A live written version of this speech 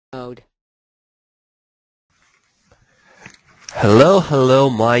mode. Hello,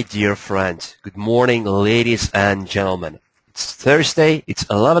 my dear friends. Good morning, ladies and gentlemen. It's Thursday, it's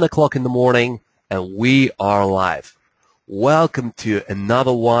 11 o'clock in the morning, and we are live. Welcome to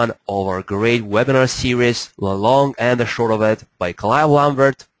another one of our great webinar series, The Long and the Short of It, by Clive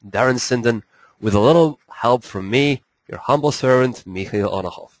Lambert, Darren Sinden, with a little help from me, your humble servant, Mikhail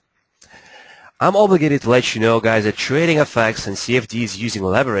Onahov. I'm obligated to let you know, guys, that trading FX and CFDs using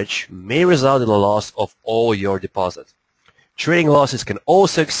leverage may result in the loss of all your deposit. Trading losses can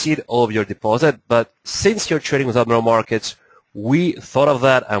also exceed all of your deposit, but since you're trading with Admiral Markets, we thought of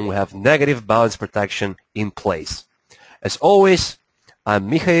that and we have negative balance protection in place. As always, I'm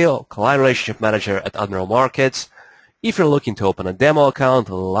Mikhail, Client Relationship Manager at Admiral Markets. If you're looking to open a demo account,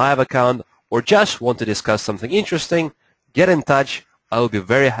 a live account, or just want to discuss something interesting, get in touch. I will be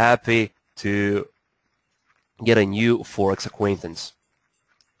very happy to get a new Forex acquaintance.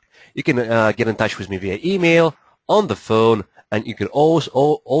 You can get in touch with me via email, on the phone, and you can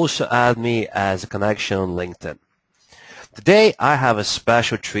also add me as a connection on LinkedIn. Today, I have a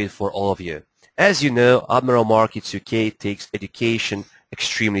special treat for all of you. As you know, Admiral Markets UK takes education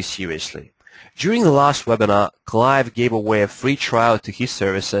extremely seriously. During the last webinar, Clive gave away a free trial to his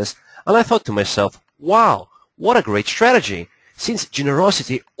services, and I thought to myself, wow, what a great strategy. Since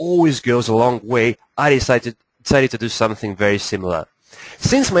generosity always goes a long way, I decided to do something very similar.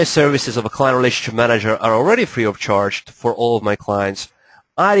 Since my services of a client relationship manager are already free of charge for all of my clients,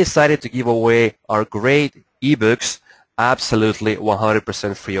 I decided to give away our great ebooks absolutely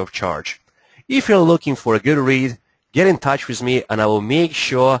 100% free of charge. If you're looking for a good read, get in touch with me and I will make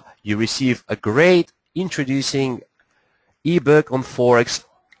sure you receive a great introducing ebook on Forex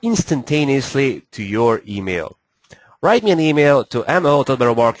instantaneously to your email. Write me an email to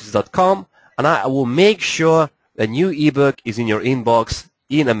mo@admiralmarkets.com and I will make sure the new ebook is in your inbox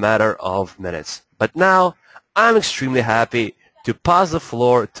in a matter of minutes. But now, I'm extremely happy to pass the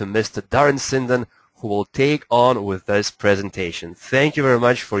floor to Mr. Darren Sinden, who will take on with this presentation. Thank you very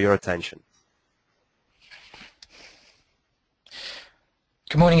much for your attention.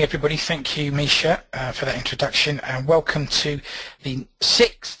 Good morning, everybody. Thank you, Misha, for that introduction, and welcome to the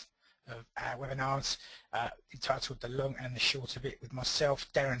 6th of our webinars entitled The Long and the Short of It with myself,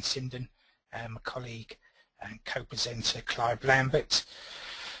 Darren Sinden, and my colleague and co-presenter Clive Lambert.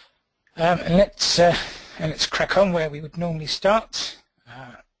 And let's crack on where we would normally start.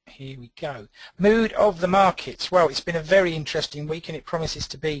 Here we go. Mood of the markets. Well, it's been a very interesting week, and it promises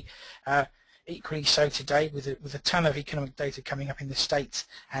to be equally so today, with a ton of economic data coming up in the States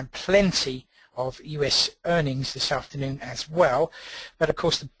and plenty of US earnings this afternoon as well. But of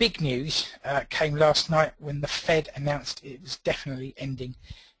course the big news came last night when the Fed announced it was definitely ending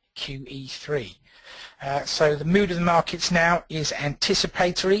QE3. So the mood of the markets now is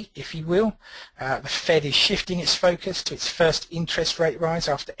anticipatory, if you will. The Fed is shifting its focus to its first interest rate rise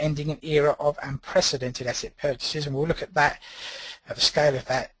after ending an era of unprecedented asset purchases, and we'll look at that, at the scale of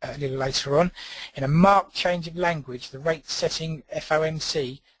that, a little later on. In a marked change of language, the rate-setting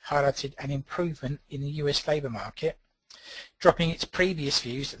FOMC highlighted an improvement in the US labour market, dropping its previous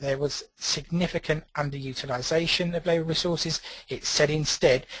views that there was significant underutilisation of labour resources. It said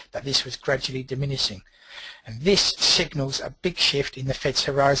instead that this was gradually diminishing. And this signals a big shift in the Fed's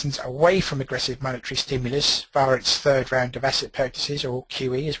horizons away from aggressive monetary stimulus via its third round of asset purchases, or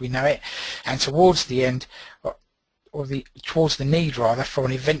QE as we know it, and towards the end, towards the need rather, for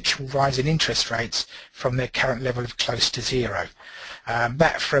an eventual rise in interest rates from their current level of close to zero.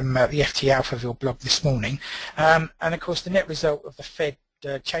 That from the FT Alphaville blog this morning. And of course the net result of the Fed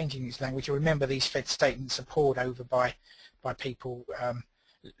changing its language, you'll remember these Fed statements are poured over by people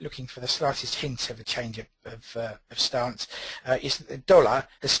looking for the slightest hint of a change of stance, is that the dollar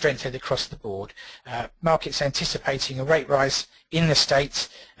has strengthened across the board. Markets anticipating a rate rise in the States,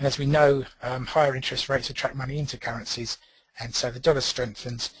 and as we know, higher interest rates attract money into currencies, and so the dollar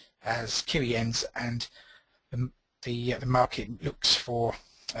strengthens as QE ends, and the market looks for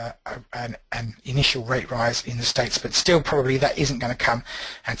an initial rate rise in the States, but still probably that isn't going to come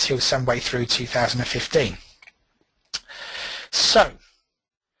until some way through 2015. So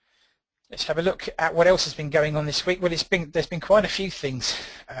let's have a look at what else has been going on this week. Well, there's been quite a few things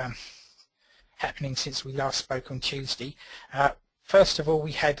happening since we last spoke on Tuesday. First of all,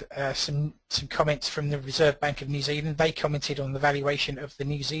 we had some comments from the Reserve Bank of New Zealand. They commented on the valuation of the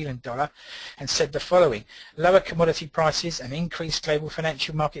New Zealand dollar and said the following: lower commodity prices and increased global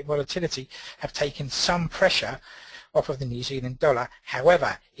financial market volatility have taken some pressure off of the New Zealand dollar.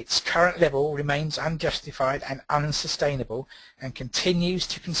 However, its current level remains unjustified and unsustainable and continues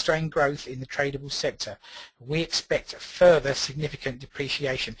to constrain growth in the tradable sector. We expect further significant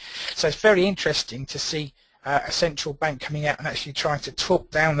depreciation. So it's very interesting to see a central bank coming out and actually trying to talk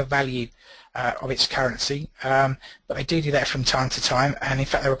down the value of its currency, but they do that from time to time, and in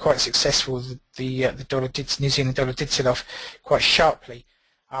fact they were quite successful. The New Zealand dollar did sell off quite sharply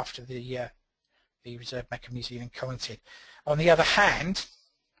after the Reserve Bank of New Zealand commented. On the other hand,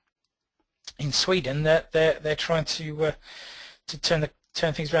 in Sweden, they're trying to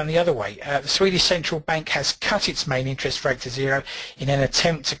turn things around the other way. The Swedish central bank has cut its main interest rate to zero in an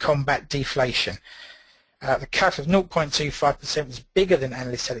attempt to combat deflation. The cut of 0.25% was bigger than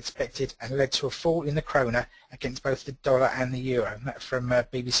analysts had expected and led to a fall in the krona against both the dollar and the euro. And that from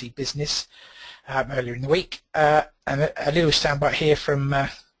BBC Business earlier in the week. And a little soundbite here from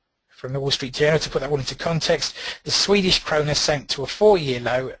the Wall Street Journal to put that all into context. The Swedish krona sank to a 4-year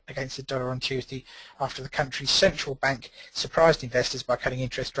low against the dollar on Tuesday after the country's central bank surprised investors by cutting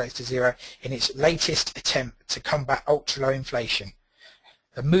interest rates to zero in its latest attempt to combat ultra-low inflation.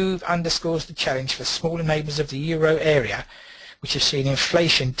 The move underscores the challenge for smaller neighbours of the euro area, which have seen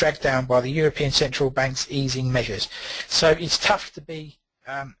inflation dragged down by the European Central Bank's easing measures. So it's tough to be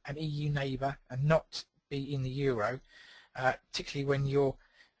an EU neighbour and not be in the euro, particularly when you're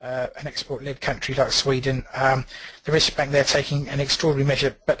an export-led country like Sweden. The Risk Bank, they're taking an extraordinary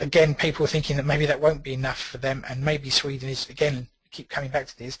measure, but again, people are thinking that maybe that won't be enough for them, and maybe Sweden is, again, keep coming back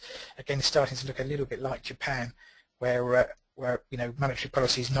to this, again starting to look a little bit like Japan, where monetary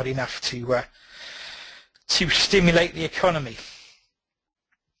policy is not enough to stimulate the economy.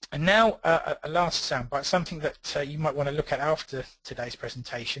 And now a last soundbite, something that you might want to look at after today's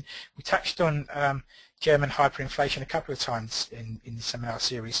presentation. We touched on German hyperinflation a couple of times in the seminar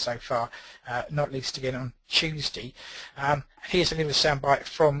series so far, not least again on Tuesday. Here's a little soundbite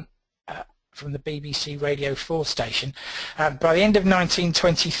from the BBC Radio 4 station. By the end of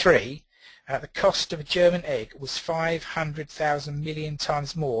 1923, the cost of a German egg was 500,000 million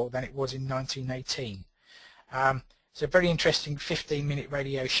times more than it was in 1918. It's a very interesting 15-minute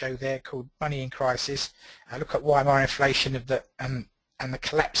radio show there called Money in Crisis. Look at Weimar inflation of and the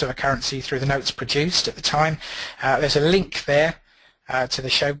collapse of a currency through the notes produced at the time. There's a link there to the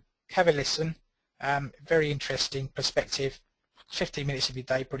show. Have a listen. Very interesting perspective. 15 minutes of your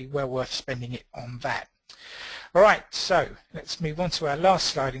day, probably well worth spending it on that. All right, so let's move on to our last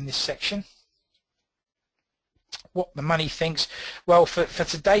slide in this section. What the money thinks. Well, for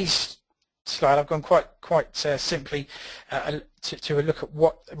today's slide, I've gone quite simply to a look at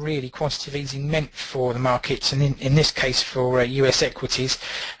what really quantitative easing meant for the markets, and in this case for US equities.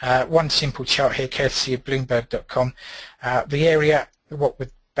 One simple chart here, courtesy of Bloomberg.com. The area, what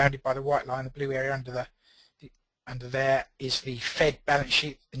was bounded by the white line, the blue area under there is the Fed balance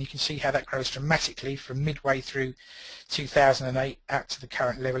sheet, and you can see how that grows dramatically from midway through 2008 out to the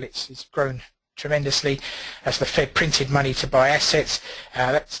current level. It's grown tremendously as the Fed printed money to buy assets.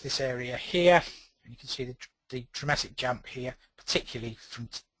 That's this area here, and you can see the dramatic jump here, particularly from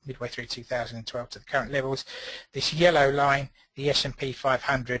midway through 2012 to the current levels. This yellow line, the S&P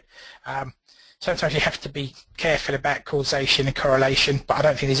 500. Sometimes you have to be careful about causation and correlation, but I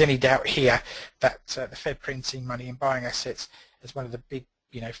don't think there's any doubt here that the Fed printing money and buying assets is one of the big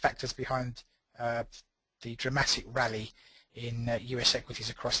factors behind the dramatic rally in US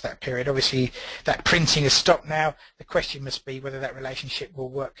equities across that period. Obviously that printing has stopped now. The question must be whether that relationship will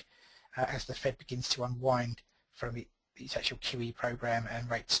work as the Fed begins to unwind from its actual QE program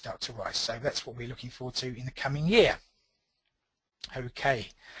and rates start to rise. So that's what we're looking forward to in the coming year. Okay,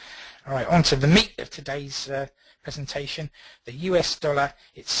 all right, on to the meat of today's presentation, the US dollar,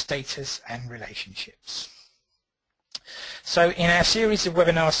 its status and relationships. So in our series of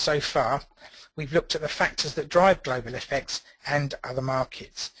webinars so far, we've looked at the factors that drive global effects and other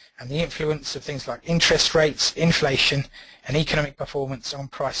markets, and the influence of things like interest rates, inflation, and economic performance on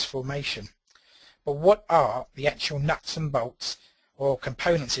price formation. But what are the actual nuts and bolts, or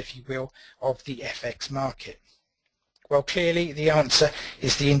components, if you will, of the FX market? Well, clearly the answer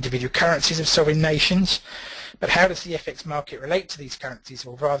is the individual currencies of sovereign nations, but how does the FX market relate to these currencies,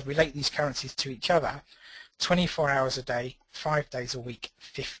 or rather relate these currencies to each other 24 hours a day, 5 days a week,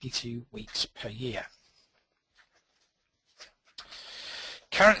 52 weeks per year?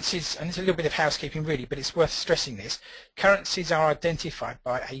 Currencies, and there's a little bit of housekeeping really, but it's worth stressing this, currencies are identified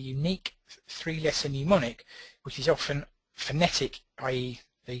by a unique 3-letter mnemonic, which is often phonetic, i.e.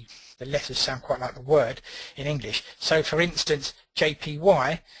 the letters sound quite like the word in English. So for instance,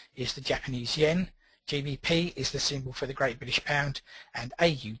 JPY is the Japanese yen, GBP is the symbol for the Great British Pound, and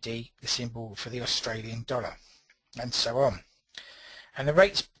AUD the symbol for the Australian dollar. and so on. And the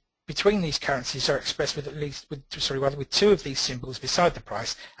rates between these currencies are expressed with with two of these symbols beside the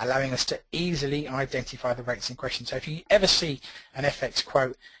price, allowing us to easily identify the rates in question. So if you ever see an FX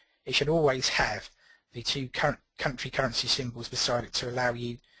quote, it should always have the two country currency symbols beside it to allow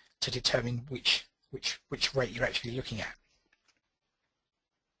you to determine which rate you're actually looking at.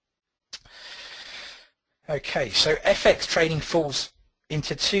 Okay, so FX trading falls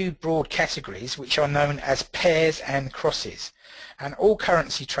into two broad categories which are known as pairs and crosses, and all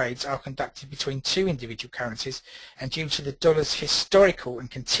currency trades are conducted between two individual currencies, and due to the dollar's historical and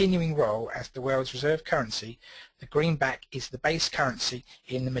continuing role as the world's reserve currency, the greenback is the base currency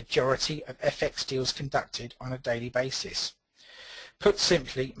in the majority of FX deals conducted on a daily basis. Put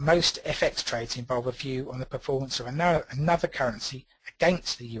simply, most FX trades involve a view on the performance of another currency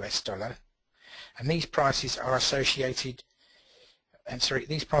against the US dollar, and these prices are associated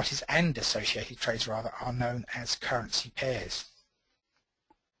these prices and associated trades rather are known as currency pairs.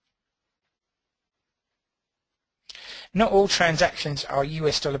 Not all transactions are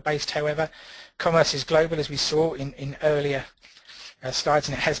US dollar based, however. Commerce is global, as we saw in earlier slides,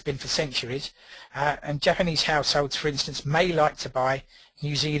 and it has been for centuries. And Japanese households, for instance, may like to buy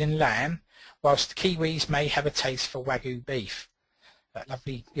New Zealand lamb, whilst the Kiwis may have a taste for Wagyu beef. That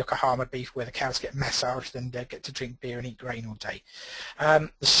lovely Yokohama beef where the cows get massaged and get to drink beer and eat grain all day. The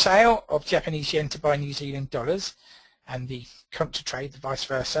sale of Japanese yen to buy New Zealand dollars and the contra trade, the vice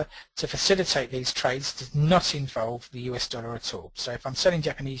versa, to facilitate these trades does not involve the US dollar at all. So if I'm selling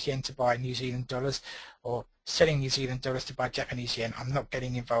Japanese yen to buy New Zealand dollars or selling New Zealand dollars to buy Japanese yen, I'm not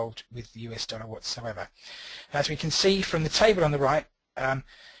getting involved with the US dollar whatsoever. As we can see from the table on the right,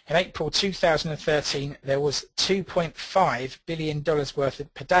 in April 2013, there was $2.5 billion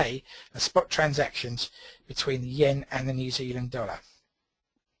worth per day of spot transactions between the yen and the New Zealand dollar.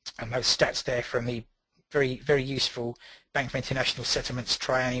 And those stats there from the very useful Bank of International Settlements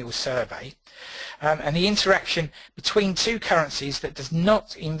Triennial Survey. And the interaction between two currencies that does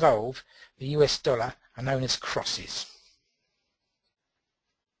not involve the US dollar are known as crosses.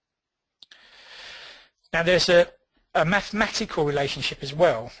 Now there's a mathematical relationship as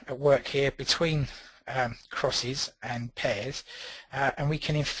well at work here between crosses and pairs, and we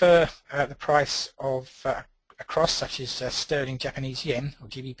can infer the price of a cross such as sterling Japanese yen or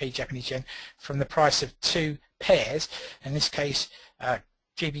GBP Japanese yen from the price of two pairs, in this case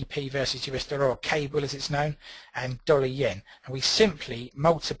GBP versus US dollar, or cable as it's known, and dollar yen, and we simply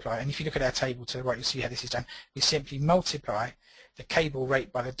multiply, and if you look at our table to the right you'll see how this is done. We simply multiply the cable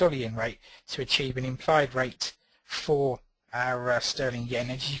rate by the dollar yen rate to achieve an implied rate for our sterling yen.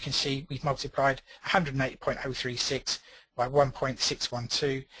 As you can see, we've multiplied 108.036 by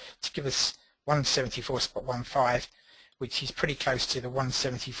 1.612 to give us 174.15, which is pretty close to the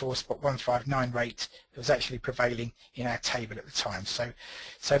 174.159 rate that was actually prevailing in our table at the time. So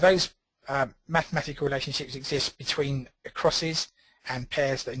those mathematical relationships exist between crosses and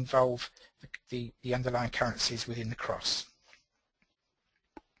pairs that involve the underlying currencies within the cross.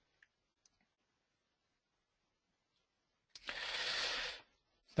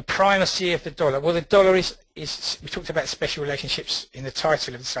 The primacy of the dollar. Well, the dollar is we talked about special relationships in the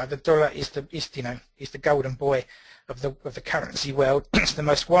title of the slide. The dollar is the golden boy of the currency world. It's the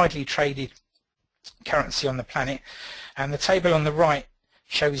most widely traded currency on the planet, and the table on the right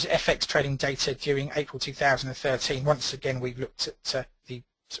shows FX trading data during April 2013. Once again, we've looked at the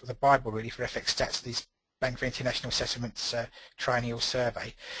sort of the Bible really for FX stats, these Bank of International Settlements Triennial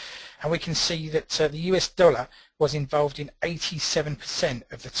Survey, and we can see that the US dollar was involved in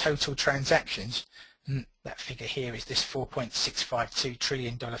 87% of the total transactions. That figure here is this $4.652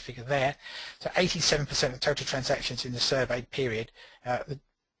 trillion figure there. So 87% of the total transactions in the surveyed period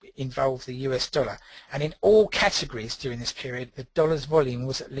involved the US dollar, and in all categories during this period the dollar's volume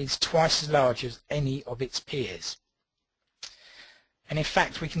was at least twice as large as any of its peers. And in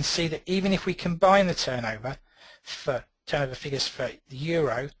fact we can see that even if we combine the turnover figures for the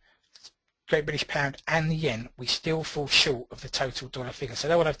euro, Great British Pound and the yen, we still fall short of the total dollar figure.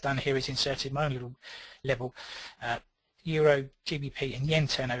 So what I've done here is inserted my own little level euro, GBP and yen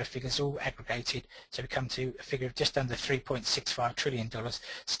turnover figures all aggregated, so we come to a figure of just under $3.65 trillion,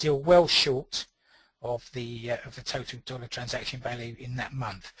 still well short of the total dollar transaction value in that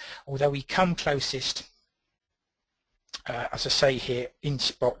month. Although we come closest, as I say here, in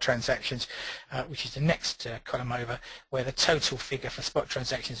spot transactions, which is the next column over, where the total figure for spot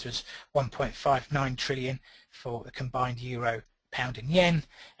transactions was 1.59 trillion for the combined euro, pound and yen,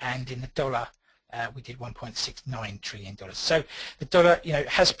 and in the dollar we did $1.69 trillion. So the dollar,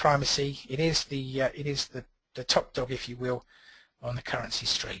 has primacy. It is the top dog, if you will, on the currency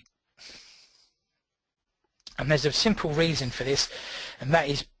street. And there's a simple reason for this, and that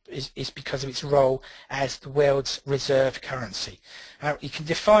is because of its role as the world's reserve currency. Now, you can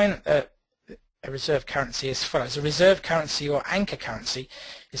define a reserve currency as follows. A reserve currency or anchor currency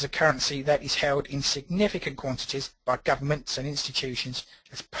is a currency that is held in significant quantities by governments and institutions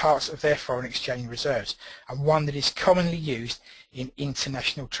as parts of their foreign exchange reserves, and one that is commonly used in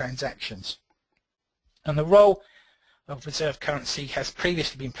international transactions. And the role of reserve currency has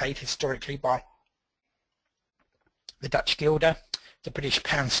previously been played historically by the Dutch guilder, the British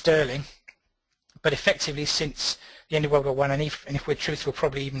pound sterling, but effectively since the end of World War I, and if we're truthful,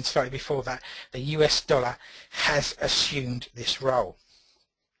 probably even slightly before that, the US dollar has assumed this role.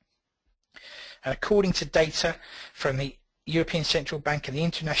 And according to data from the European Central Bank and the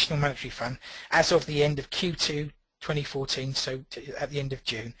International Monetary Fund, as of the end of Q2 2014, so at the end of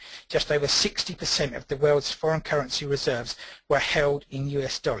June, just over 60% of the world's foreign currency reserves were held in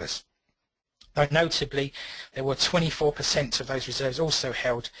US dollars. Though notably, there were 24% of those reserves also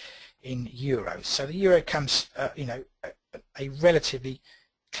held in euros. So the euro comes, a relatively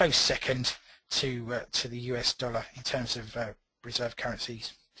close second to the US dollar in terms of reserve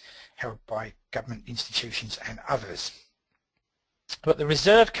currencies held by government institutions and others. But the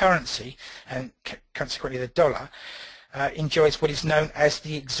reserve currency, and consequently the dollar, enjoys what is known as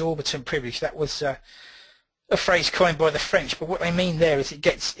the exorbitant privilege. That was a phrase coined by the French, but what they mean there is it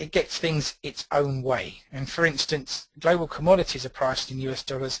gets things its own way. And for instance, global commodities are priced in US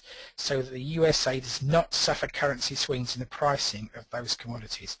dollars so that the USA does not suffer currency swings in the pricing of those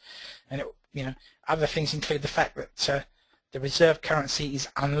commodities. And other things include the fact that the reserve currency is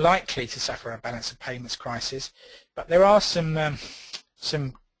unlikely to suffer a balance of payments crisis, but there are some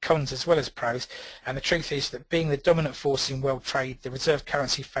cons as well as pros, and the truth is that being the dominant force in world trade, the reserve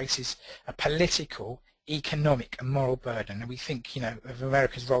currency faces a political, economic and moral burden. And we think of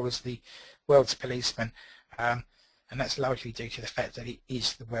America's role as the world's policeman, and that's largely due to the fact that it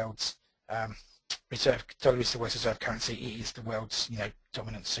is the world's dollar is the world's reserve currency. It is the world's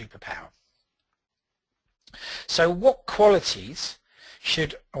dominant superpower. So what qualities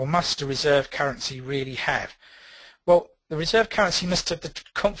should or must a reserve currency really have? Well, the reserve currency must have the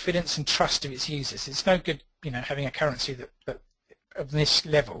confidence and trust of its users. It's no good having a currency that of this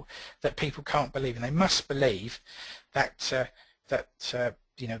level that people can't believe, and they must believe that the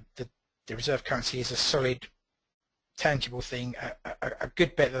reserve currency is a solid, tangible thing, a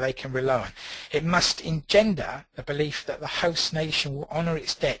good bet that they can rely on. It must engender the belief that the host nation will honour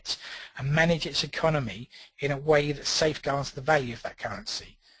its debts and manage its economy in a way that safeguards the value of that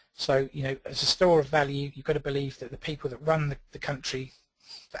currency. So, as a store of value, you've got to believe that the people that run the country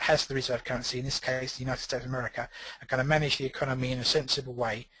that has the reserve currency, in this case the United States of America, are going to manage the economy in a sensible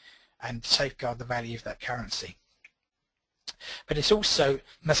way and safeguard the value of that currency. But it also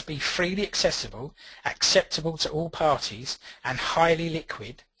must be freely accessible, acceptable to all parties, and highly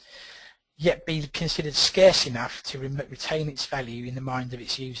liquid, yet be considered scarce enough to retain its value in the mind of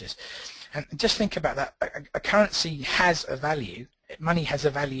its users. And just think about that. A currency has a value. Money has a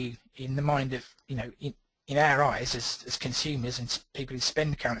value in the mind of, in our eyes as consumers and people who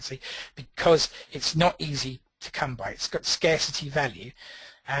spend currency, because it's not easy to come by. It's got scarcity value,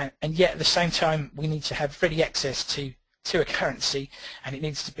 and yet at the same time we need to have ready access to a currency, and it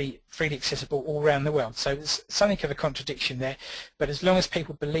needs to be freely accessible all around the world. So there's something of a contradiction there, but as long as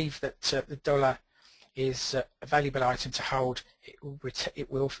people believe that the dollar is a valuable item to hold, it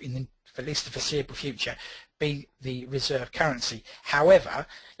will for at least the foreseeable future, be the reserve currency. However,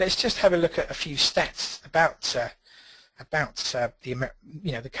 let's just have a look at a few stats about the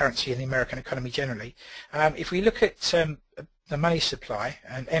currency and the American economy generally. If we look at the money supply,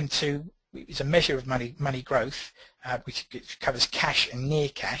 and M2 is a measure of money growth, which covers cash and near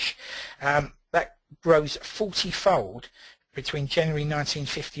cash, that grows 40-fold between January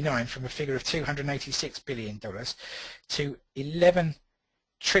 1959 from a figure of $286 billion to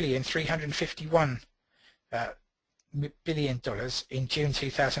 $11,351 billion in June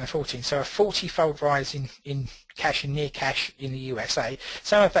 2014. So a 40-fold rise in cash and near cash in the USA.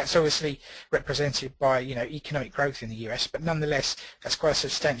 Some of that's obviously represented by economic growth in the US, but nonetheless that's quite a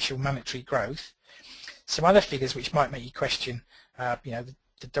substantial monetary growth. Some other figures which might make you question the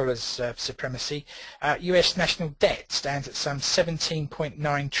dollar's supremacy. US national debt stands at some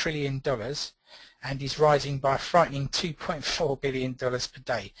 $17.9 trillion and is rising by a frightening $2.4 billion per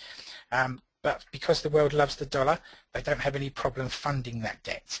day. But because the world loves the dollar, they don't have any problem funding that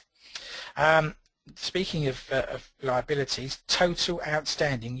debt. Speaking of liabilities, total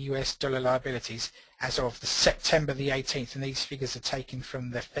outstanding US dollar liabilities as of September the 18th, and these figures are taken from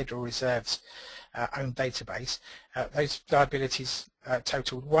the Federal Reserve's own database, those liabilities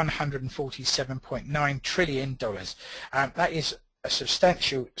totaled $147.9 trillion. That is a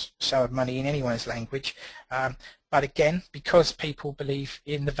substantial sum of money in anyone's language, but again, because people believe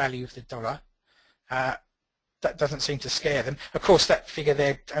in the value of the dollar, that doesn't seem to scare them. Of course, that figure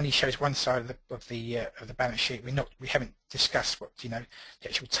there only shows one side of the balance sheet. We haven't discussed what the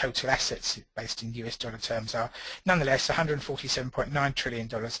actual total assets based in US dollar terms are. Nonetheless, $147.9 trillion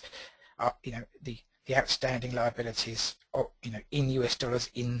are the outstanding liabilities in US dollars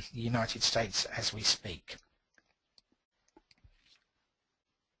in the United States as we speak.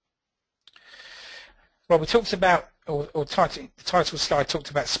 Well, we talked about, the title slide talked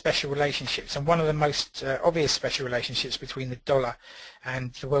about special relationships, and one of the most obvious special relationships between the dollar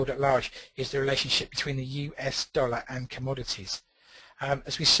and the world at large is the relationship between the US dollar and commodities.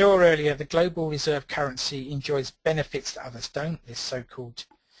 As we saw earlier, the global reserve currency enjoys benefits that others don't, this so-called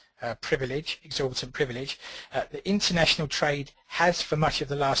privilege, exorbitant privilege. The international trade has for much of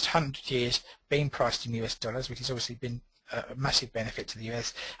the last 100 years been priced in US dollars, which has obviously been a massive benefit to the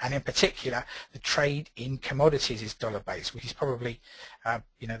US, and in particular the trade in commodities is dollar based, which is probably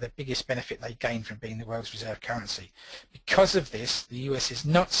the biggest benefit they gain from being the world's reserve currency. Because of this, the US is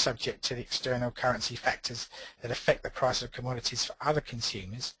not subject to the external currency factors that affect the price of commodities for other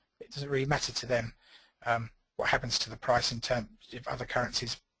consumers. It doesn't really matter to them what happens to the price in terms of other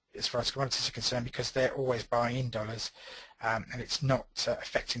currencies as far as commodities are concerned, because they're always buying in dollars, and it's not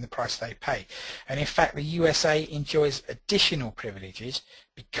affecting the price they pay. And in fact, the USA enjoys additional privileges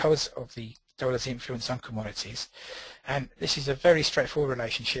because of the dollar's influence on commodities, and this is a very straightforward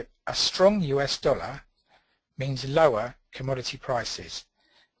relationship. A strong US dollar means lower commodity prices.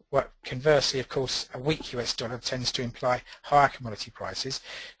 Well, conversely, of course, a weak US dollar tends to imply higher commodity prices.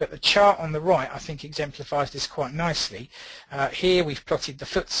 But the chart on the right, I think, exemplifies this quite nicely. Here we've plotted the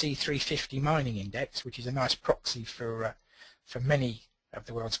FTSE 350 mining index, which is a nice proxy for many of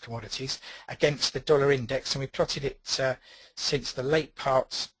the world's commodities, against the dollar index, and we plotted it since the late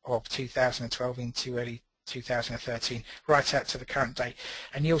parts of 2012 into early 2013, right out to the current date.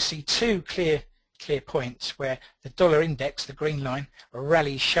 And you'll see two clear points where the dollar index, the green line,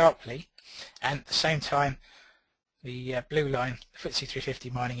 rallies sharply, and at the same time the blue line, the FTSE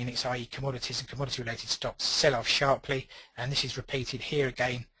 350 mining index, i.e. commodities and commodity related stocks, sell off sharply, and this is repeated here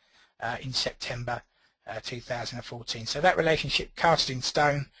again in September 2014. So that relationship cast in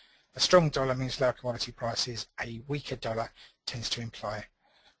stone. A strong dollar means lower commodity prices, a weaker dollar tends to imply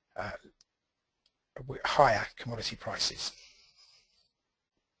higher commodity prices.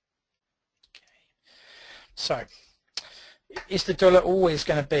 So, is the dollar always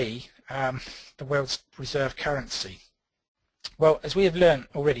going to be the world's reserve currency? Well, as we have learned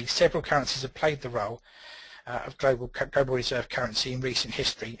already, several currencies have played the role of global reserve currency in recent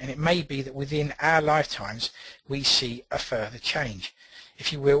history, and it may be that within our lifetimes we see a further change,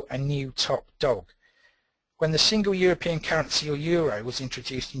 if you will, a new top dog. When the single European currency, or euro, was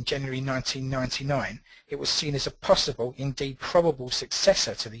introduced in January 1999, it was seen as a possible, indeed probable,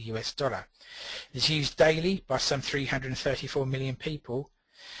 successor to the US dollar. It is used daily by some 334 million people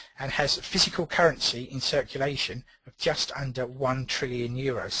and has physical currency in circulation of just under 1 trillion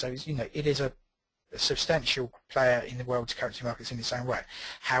euros. So, it is a substantial player in the world's currency markets in its own right.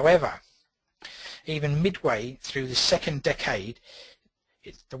 However, even midway through the second decade,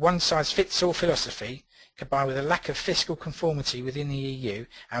 the one-size-fits-all philosophy, combined with a lack of fiscal conformity within the EU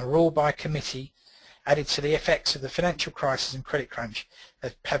and rule by committee, added to the effects of the financial crisis and credit crunch,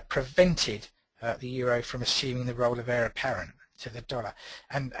 that have prevented the euro from assuming the role of heir apparent to the dollar.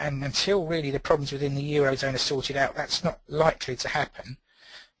 And until really the problems within the eurozone are sorted out, that's not likely to happen.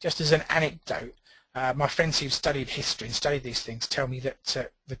 Just as an anecdote, my friends who've studied history and studied these things tell me that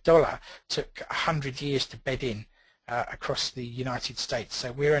the dollar took 100 years to bed in across the United States.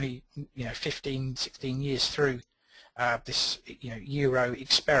 So we're only 15, 16 years through this euro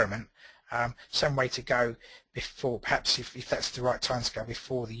experiment. Some way to go before, perhaps if that's the right time scale,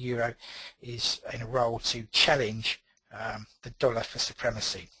 before the euro is in a role to challenge the dollar for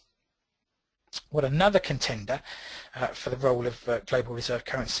supremacy. What another contender for the role of global reserve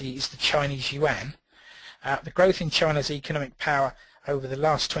currency is the Chinese yuan. The growth in China's economic power over the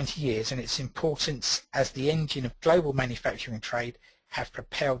last 20 years and its importance as the engine of global manufacturing and trade have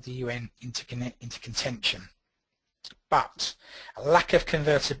propelled the yuan into contention. But a lack of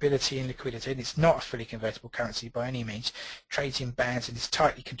convertibility and liquidity, and it's not a fully convertible currency by any means, trades in bands and is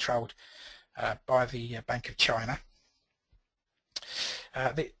tightly controlled by the Bank of China.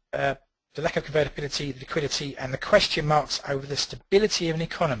 The lack of convertibility, liquidity, and the question marks over the stability of an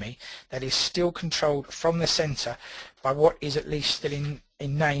economy that is still controlled from the centre by what is at least still in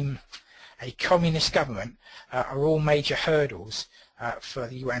name a communist government are all major hurdles for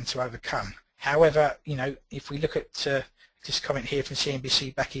the yuan to overcome. However, if we look at this comment here from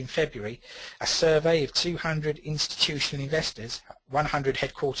CNBC back in February, a survey of 200 institutional investors, 100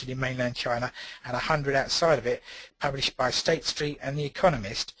 headquartered in mainland China and 100 outside of it, published by State Street and The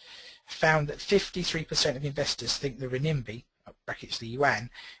Economist, found that 53% of investors think the renminbi, brackets the yuan,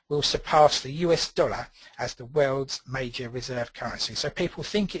 will surpass the US dollar as the world's major reserve currency. So people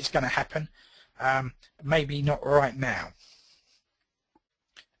think it's going to happen, maybe not right now.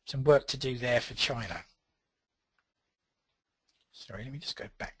 Some work to do there for China. Sorry, let me just go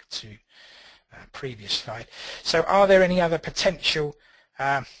back to previous slide. So are there any other potential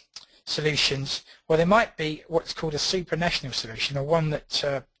solutions? Well, there might be what's called a supranational solution, or one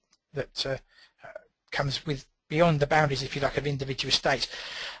that comes with beyond the boundaries, if you like, of individual states.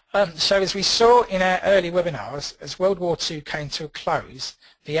 So as we saw in our early webinars, as World War II came to a close,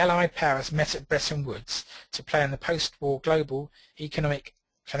 the Allied powers met at Bretton Woods to plan the post-war global economic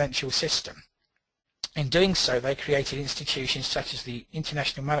financial system. In doing so, they created institutions such as the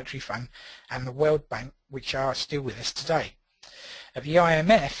International Monetary Fund and the World Bank, which are still with us today. The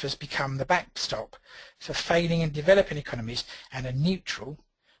IMF has become the backstop for failing and developing economies and a neutral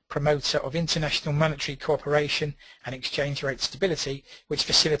promoter of international monetary cooperation and exchange rate stability, which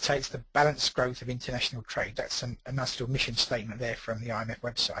facilitates the balanced growth of international trade. That's a nice little mission statement there from the IMF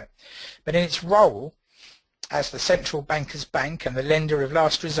website. But in its role as the central banker's bank and the lender of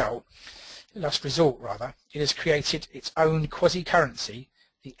last resort, it has created its own quasi-currency,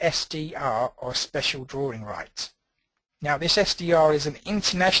 the SDR, or special drawing right. Now, this SDR is an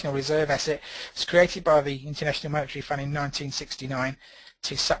international reserve asset. It's created by the International Monetary Fund in 1969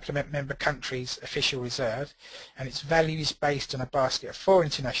 to supplement member countries' official reserve, and its value is based on a basket of 4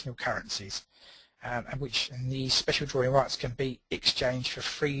 international currencies, and these special drawing rights can be exchanged for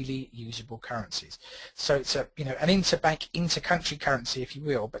freely usable currencies. So it's an interbank, inter-country currency, if you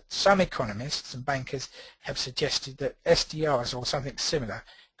will. But some economists and bankers have suggested that SDRs or something similar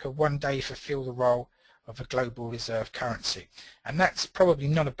could one day fulfill the role of a global reserve currency, and that's probably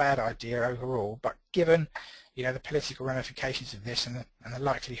not a bad idea overall. But given the political ramifications of this and the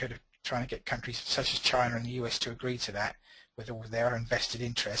likelihood of trying to get countries such as China and the US to agree to that, with all their own vested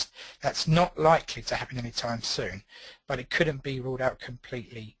interest, that's not likely to happen anytime soon, but it couldn't be ruled out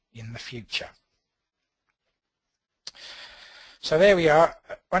completely in the future. So there we are.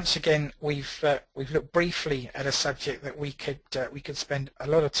 Once again, we've looked briefly at a subject that we could spend a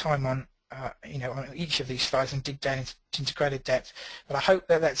lot of time on, on each of these slides and dig down into greater depth. But I hope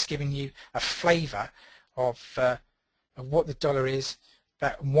that that's given you a flavour of what the dollar is,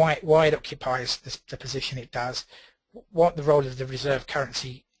 why it occupies the position it does, what the role of the reserve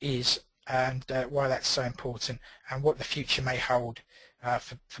currency is, and why that's so important, and what the future may hold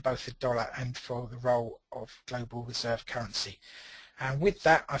for both the dollar and for the role of global reserve currency. And with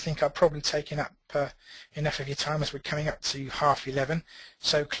that, I think I've probably taken up enough of your time, as we're coming up to 11:30.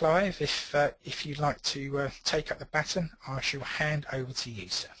 So Clive, if you'd like to take up the baton, I shall hand over to you,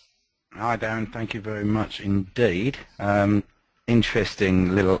 sir. Hi Darren, thank you very much indeed.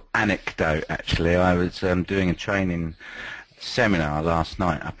 Interesting little anecdote actually. I was doing a training seminar last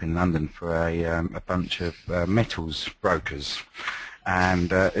night up in London for a bunch of metals brokers,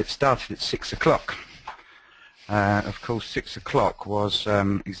 and it started at 6 o'clock. Of course 6 o'clock was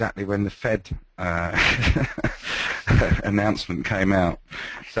exactly when the Fed announcement came out,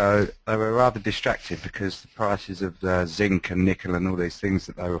 so they were rather distracted because the prices of zinc and nickel and all these things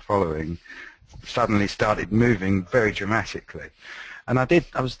that they were following suddenly started moving very dramatically. And I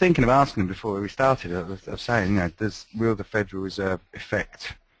was thinking of asking them before we started. I was saying, will the Federal Reserve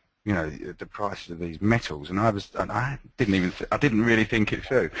affect, the prices of these metals? And I didn't really think it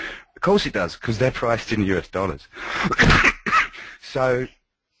through. Of course it does, because they're priced in US dollars. So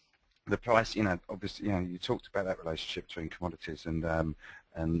the price, obviously, you talked about that relationship between commodities and the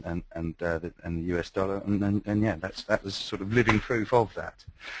US dollar, and yeah, that was sort of living proof of that.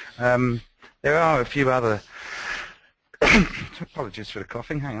 There are a few other. Apologies for the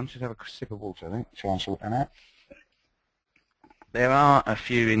coughing. Hang on, should have a sip of water. I think. Try and sort that out. There are a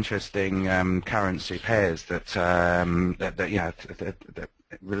few interesting currency pairs that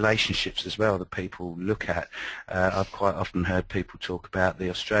relationships as well that people look at. I've quite often heard people talk about the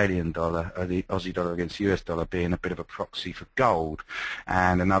Australian dollar or the Aussie dollar against the US dollar being a bit of a proxy for gold,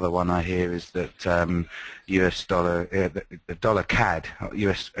 and another one I hear is that US dollar, the dollar CAD,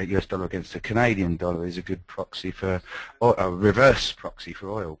 US dollar against the Canadian dollar, is a good proxy for, or a reverse proxy for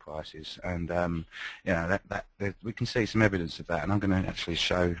oil prices, and we can see some evidence of that, and I'm going to actually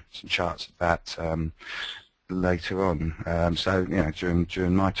show some charts of that later on, so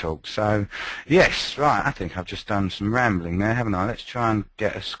during my talk. So yes, right, I think I've just done some rambling there, haven't I? Let's try and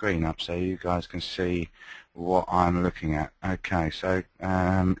get a screen up so you guys can see what I'm looking at. Okay, so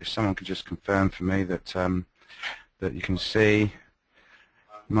if someone could just confirm for me that that you can see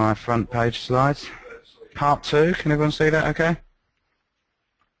my front page slides. Part 2, can everyone see that okay?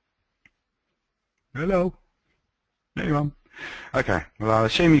 Hello? Anyone? Okay, well I'll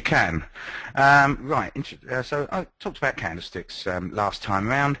assume you can. Right, so I talked about candlesticks last time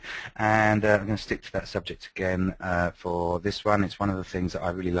round, and I'm going to stick to that subject again for this one. It's one of the things that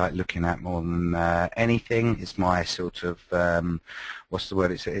I really like looking at more than anything. It's my sort of, what's the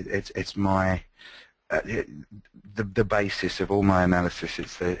word, it's my the basis of all my analysis.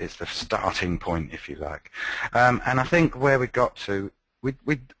 It's the starting point, if you like. And I think where we got to,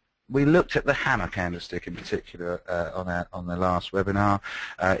 we looked at the hammer candlestick in particular on the last webinar.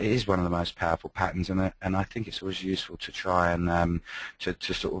 It is one of the most powerful patterns in it, and I think it's always useful to try and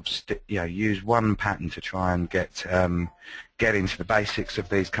to sort of use one pattern to try and get into the basics of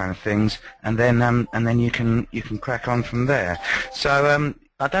these kind of things, and then you can crack on from there. So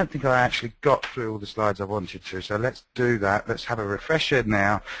I don't think I actually got through all the slides I wanted to, so let's do that. Let's have a refresher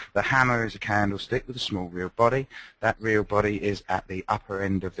now. The hammer is a candlestick with a small real body. That real body is at the upper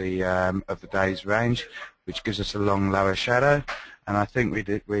end of the day's range, which gives us a long lower shadow. And I think I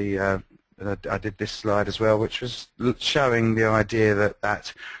did this slide as well, which was showing the idea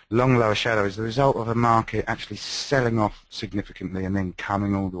that long lower shadow is the result of a market actually selling off significantly and then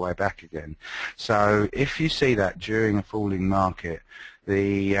coming all the way back again. So if you see that during a falling market,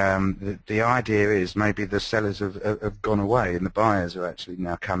 the idea is maybe the sellers have gone away and the buyers are actually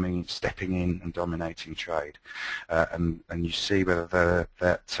now stepping in and dominating trade, and you see whether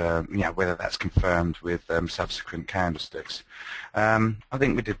whether that's confirmed with subsequent candlesticks. I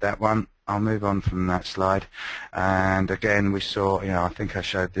think we did that one. I'll move on from that slide, and again we saw, I think I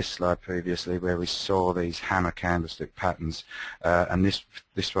showed this slide previously where we saw these hammer candlestick patterns, and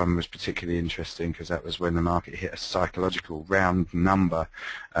this one was particularly interesting because that was when the market hit a psychological round number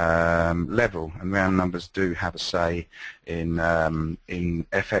level, and round numbers do have a say in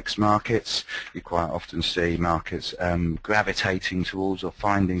FX markets. You quite often see markets gravitating towards or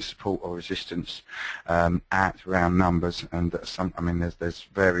finding support or resistance at round numbers, and there's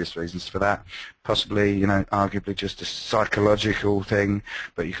various reasons for that. Possibly, arguably just a psychological thing,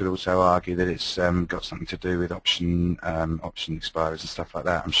 but you could also argue that it's got something to do with option expiries and stuff like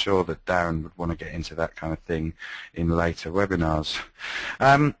that. I'm sure that Darren would want to get into that kind of thing in later webinars.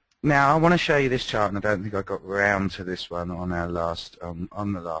 Now I want to show you this chart, and I don't think I got round to this one on our last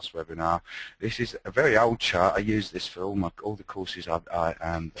on the last webinar. This is a very old chart. I use this for all the courses that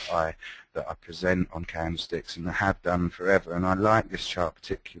I present on candlesticks, and I have done forever. And I like this chart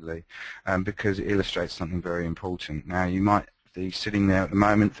particularly because it illustrates something very important. Now you might be sitting there at the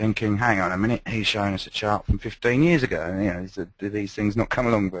moment thinking, hang on a minute, he's showing us a chart from 15 years ago. Do these things not come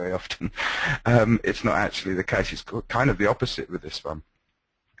along very often? It's not actually the case. It's kind of the opposite with this one.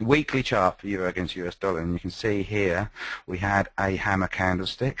 Weekly chart for euro against US dollar, and you can see here we had a hammer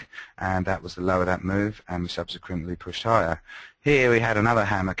candlestick, and that was the low of that move, and we subsequently pushed higher. Here we had another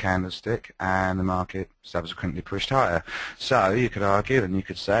hammer candlestick, and the market subsequently pushed higher. So you could argue, and you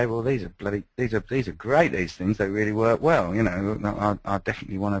could say, well, these are great. These things, they really work well. I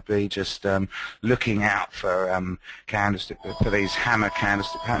definitely want to be just looking out for for these hammer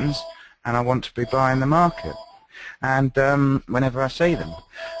candlestick patterns, and I want to be buying the market. And whenever I see them.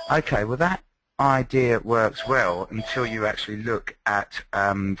 Okay, well that idea works well until you actually look at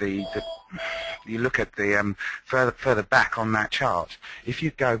further back on that chart. If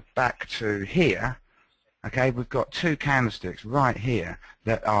you go back to here, okay, we've got two candlesticks right here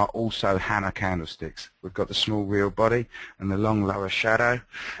that are also hammer candlesticks. We've got the small real body and the long lower shadow,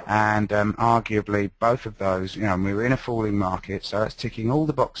 and arguably both of those, we're in a falling market, so that's ticking all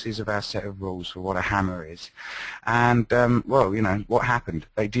the boxes of our set of rules for what a hammer is. And well, what happened?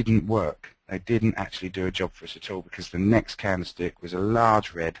 They didn't work. They didn't actually do a job for us at all, because the next candlestick was a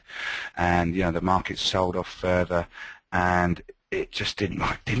large red, and the market sold off further, and it just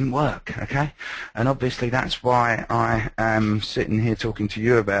didn't work, okay? And obviously that's why I am sitting here talking to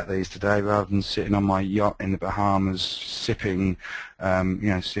you about these today, rather than sitting on my yacht in the Bahamas sipping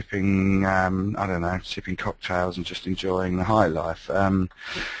sipping cocktails and just enjoying the high life,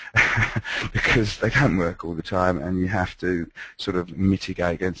 because they don't work all the time, and you have to sort of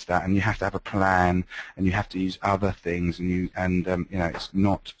mitigate against that, and you have to have a plan, and you have to use other things, and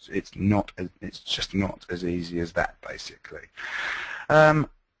it's just not as easy as that, basically. But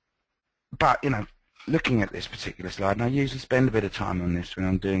looking at this particular slide, and I usually spend a bit of time on this when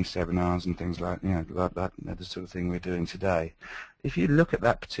I'm doing seminars and things like, like that, the sort of thing we're doing today. If you look at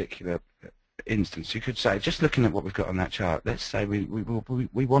that particular instance, you could say, just looking at what we've got on that chart, let's say we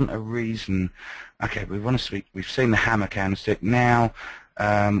want a reason. Okay, we've seen the hammer candlestick. Now,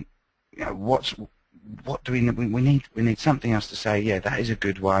 what do we need? We need something else to say, yeah, that is a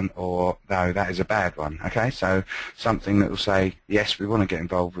good one, or no, that is a bad one. Okay, so something that will say, yes, we want to get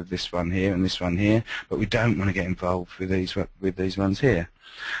involved with this one here and this one here, but we don't want to get involved with these ones here.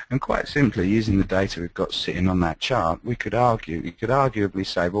 And quite simply, using the data we've got sitting on that chart, you could arguably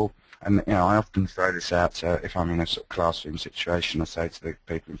say, well, and I often throw this out. So if I'm in a sort of classroom situation, I say to the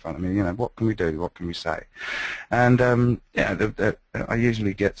people in front of me, what can we do? What can we say? And I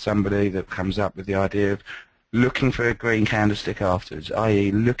usually get somebody that comes up with the idea of looking for a green candlestick afterwards,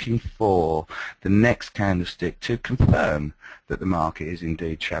 i.e., looking for the next candlestick to confirm that the market is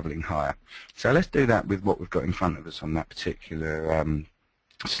indeed travelling higher. So let's do that with what we've got in front of us on that particular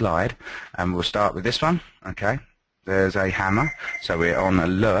slide, and we'll start with this one. Okay. There's a hammer, so we're on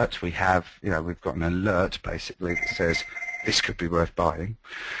alert. We've got an alert basically that says this could be worth buying.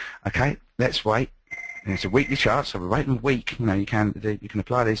 Okay, let's wait. And it's a weekly chart, so we're waiting a week. You can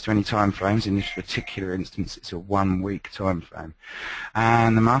apply these to any time frames. In this particular instance, it's a 1 week time frame,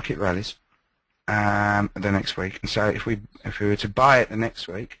 and the market rallies the next week. And so if we were to buy it the next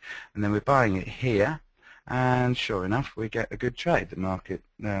week, and then we're buying it here, and sure enough, we get a good trade. The market,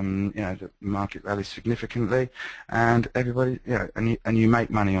 the market rallies significantly, and everybody, and you make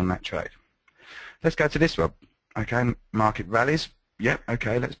money on that trade. Let's go to this one. Okay, market rallies. Yep.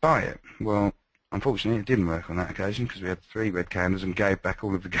 Okay, let's buy it. Well, unfortunately, it didn't work on that occasion because we had 3 red candles and gave back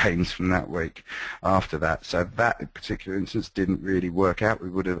all of the gains from that week after that. So that particular instance didn't really work out. We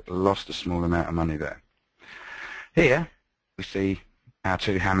would have lost a small amount of money there. Here we see our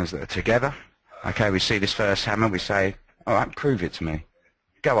 2 hammers that are together. Okay, we see this first hammer, we say, all right, prove it to me.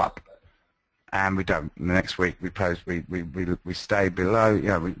 Go up. And we don't. The next week we stay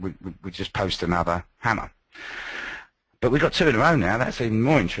below, we just post another hammer. But we've got 2 in a row now. That's even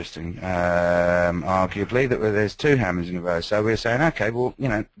more interesting, arguably, that there's 2 hammers in a row. So we're saying, okay, well,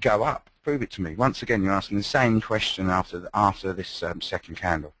 go up. Prove it to me. Once again, you're asking the same question after this second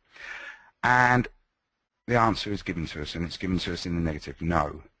candle. And the answer is given to us, and it's given to us in the negative,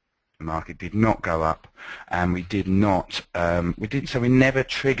 no. The market did not go up, and we did not. So we never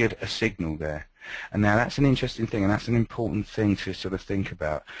triggered a signal there. And now that's an interesting thing, and that's an important thing to sort of think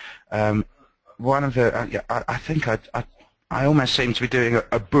about. One of the, I think I almost seem to be doing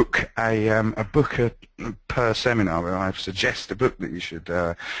a book per seminar where I suggest a book that you should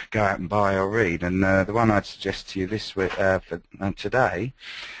go out and buy or read. And the one I'd suggest to you this week, for today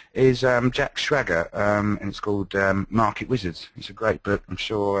is Jack Schwager, and it's called Market Wizards. It's a great book. I'm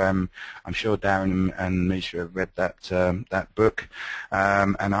sure Darren and Misha have read that book,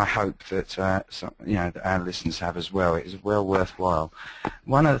 and I hope that that our listeners have as well. It is well worthwhile.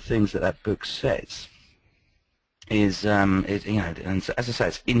 One of the things that book says is and as I say,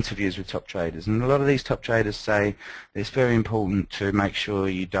 it's interviews with top traders, and a lot of these top traders say it's very important to make sure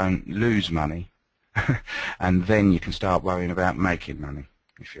you don't lose money, and then you can start worrying about making money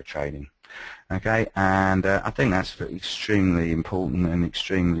if you're trading. Okay, and I think that's extremely important and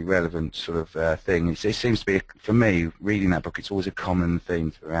extremely relevant sort of thing. It seems to be, for me, reading that book, it's always a common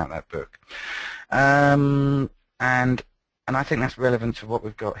theme throughout that book. And I think that's relevant to what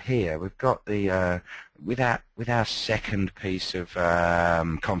we've got here. We've got the with our second piece of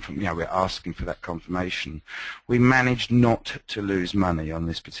we're asking for that confirmation. We managed not to lose money on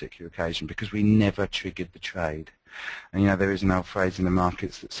this particular occasion because we never triggered the trade. And there is an old phrase in the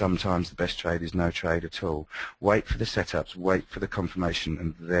markets that sometimes the best trade is no trade at all. Wait for the setups, wait for the confirmation,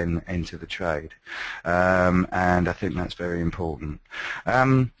 and then enter the trade. And I think that's very important.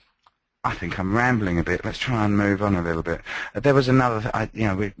 I think I'm rambling a bit. Let's try and move on a little bit. There was another,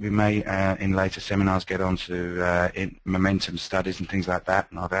 we may in later seminars get onto momentum studies and things like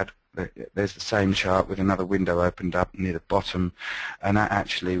that. And there's the same chart with another window opened up near the bottom, and that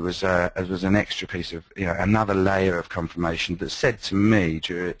actually was an extra piece of, another layer of confirmation that said to me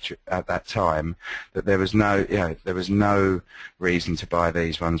at that time that there was no reason to buy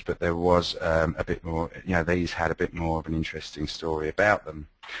these ones, but there was a bit more. These had a bit more of an interesting story about them.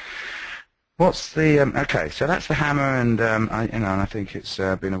 What's the okay? So that's the hammer, and I think it's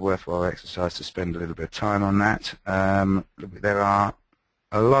been a worthwhile exercise to spend a little bit of time on that. There are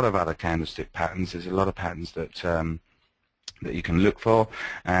a lot of other candlestick patterns. There's a lot of patterns that that you can look for,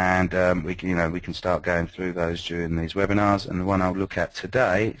 and we can start going through those during these webinars. And the one I'll look at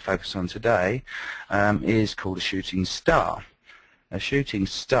today, focus on today, is called a shooting star. A shooting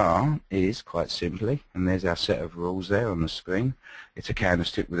star is, quite simply, and there's our set of rules there on the screen, it's a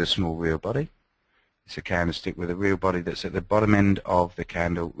candlestick with a small real body. It's a candlestick with a real body that's at the bottom end of the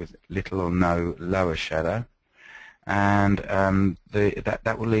candle with little or no lower shadow, and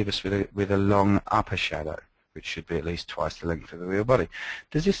that will leave us with a long upper shadow, which should be at least twice the length of the real body.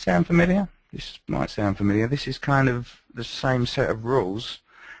 Does this sound familiar? This might sound familiar. This is kind of the same set of rules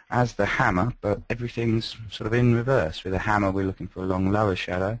as the hammer, but everything's sort of in reverse. With a hammer we're looking for a long lower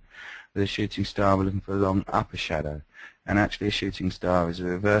shadow, with a shooting star we're looking for a long upper shadow, and actually a shooting star is a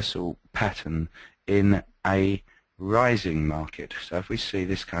reversal pattern in a rising market. So if we see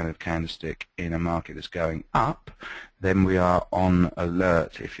this kind of candlestick in a market that's going up, then we are on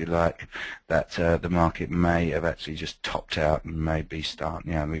alert, if you like, that the market may have actually just topped out and may be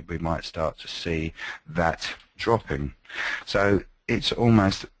starting, we might start to see that dropping. So it's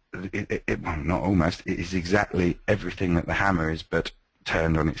almost, well, not almost, it is exactly everything that the hammer is, but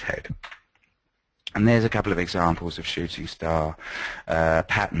turned on its head. And there's a couple of examples of shooting star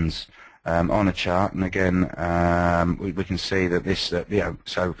patterns on a chart, and again we can see that this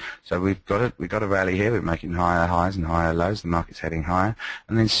so we've got a rally here. We're making higher highs and higher lows. The market's heading higher,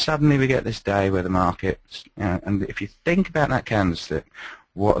 and then suddenly we get this day where the market, and if you think about that candlestick,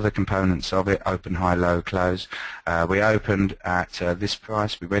 what are the components of it? Open, high, low, close. We opened at this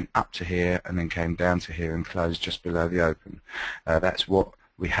price, we went up to here and then came down to here and closed just below the open. That's what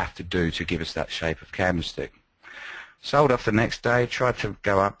we have to do to give us that shape of candlestick. Sold off the next day, tried to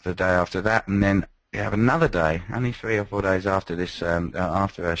go up the day after that, and then we have another day, only 3 or 4 days after this,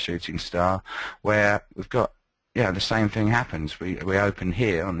 after our shooting star, where we've got, the same thing happens. We open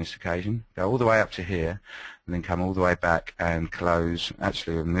here on this occasion, go all the way up to here, and then come all the way back and close,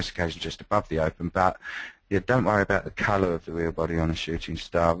 actually on this occasion just above the open, but don't worry about the colour of the real body on a shooting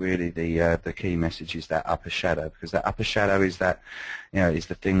star. Really the key message is that upper shadow, because that upper shadow is that, is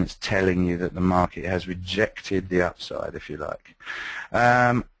the thing that's telling you that the market has rejected the upside, if you like.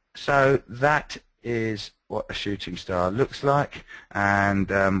 So that is what a shooting star looks like, and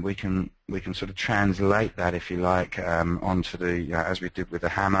we can sort of translate that, if you like, onto the as we did with the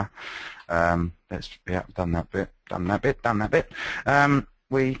hammer. Done that bit.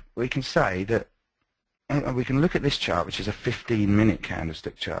 We can say that we can look at this chart, which is a 15-minute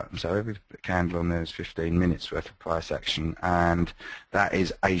candlestick chart, and so every candle on there is 15 minutes worth of price action, and that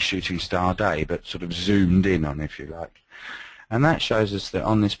is a shooting star day, but sort of zoomed in on, if you like. And that shows us that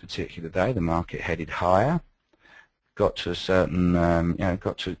on this particular day the market headed higher, got to a certain,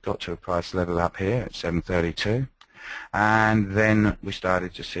 got to a price level up here at 732, and then we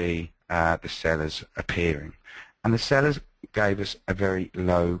started to see the sellers appearing, and the sellers gave us a very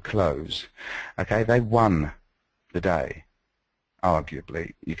low close. Okay, they won the day.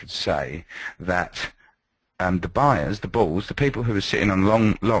 Arguably, you could say that the buyers, the bulls, the people who were sitting on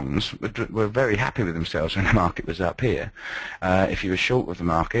longs were very happy with themselves when the market was up here. If you were short of the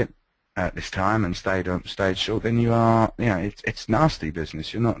market at this time and stayed short, then you are, it's nasty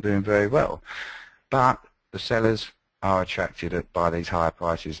business. You're not doing very well. But the sellers are attracted by these higher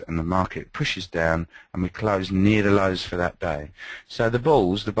prices, and the market pushes down, and we close near the lows for that day. So the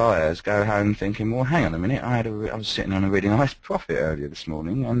bulls, the buyers, go home thinking, well, hang on a minute, I was sitting on a really nice profit earlier this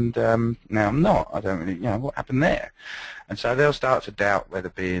morning, and now I'm not. I don't really, what happened there? And so they'll start to doubt whether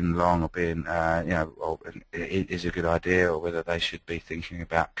being long or being, or is a good idea, or whether they should be thinking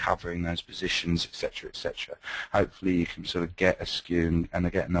about covering those positions, etc., etc. Hopefully, you can sort of get a skew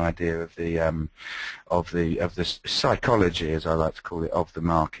and get an idea of the psychology, as I like to call it, of the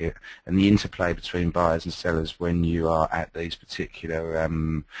market, and the interplay between buyers and sellers when you are at these particular,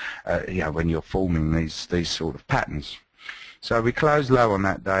 when you're forming these sort of patterns. So we closed low on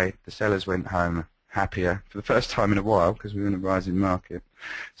that day. The sellers went home happier for the first time in a while, because we were in a rising market.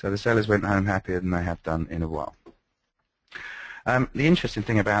 So the sellers went home happier than they have done in a while. The interesting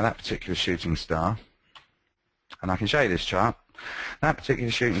thing about that particular shooting star, and I can show you this chart, that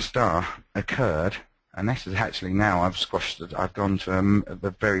particular shooting star occurred, and this is actually now I've squashed it. I've gone to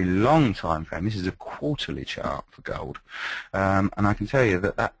a very long time frame. This is a quarterly chart for gold, and I can tell you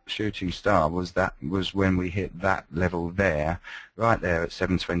that that shooting star was when we hit that level there, right there at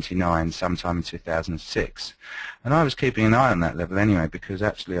 729, sometime in 2006. And I was keeping an eye on that level anyway, because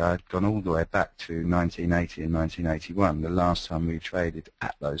actually I had gone all the way back to 1980 and 1981, the last time we traded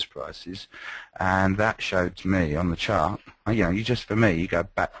at those prices, and that showed to me on the chart. For me, you go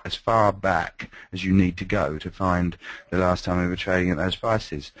back as far back as you need to go to find the last time we were trading at those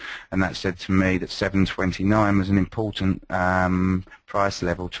prices, and that said to me that 729 was an important price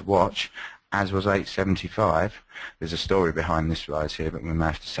level to watch, as was 875. There's a story behind this rise here, but we may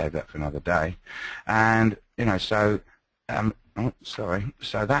have to save that for another day. And so oh, sorry.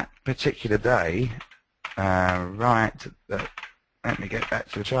 So that particular day, let me get back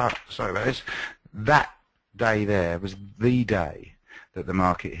to the chart. Sorry about this. That day there was the day that the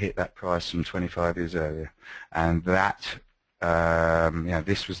market hit that price from 25 years earlier, and that,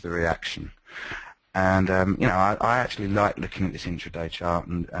 this was the reaction. And I actually like looking at this intraday chart,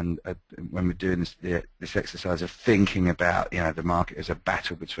 and when we're doing this exercise of thinking about the market as a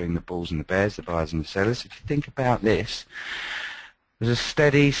battle between the bulls and the bears, the buyers and the sellers. If you think about this, there's a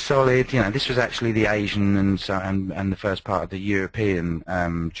steady, solid. This was actually the Asian and the first part of the European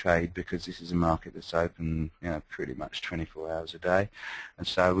trade, because this is a market that's open pretty much 24 hours a day, and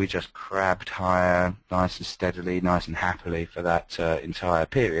so we just crabbed higher, nice and steadily, nice and happily for that entire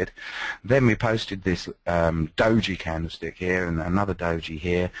period. Then we posted this doji candlestick here and another doji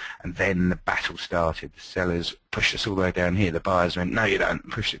here, and then the battle started. The sellers pushed us all the way down here. The buyers went, no you don't,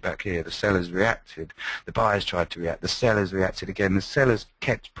 push it back here. The sellers reacted. The buyers tried to react. The sellers reacted again. The sellers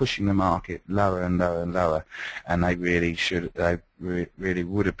kept pushing the market lower and lower and lower, and they really really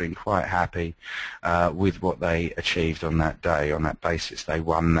would have been quite happy with what they achieved on that day. On that basis, they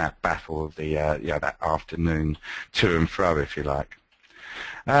won that battle of the that afternoon to and fro, if you like.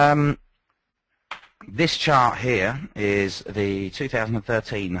 This chart here is the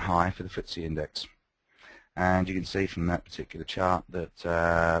 2013 high for the FTSE index. And you can see from that particular chart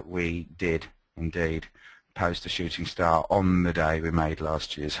that we did indeed post a shooting star on the day we made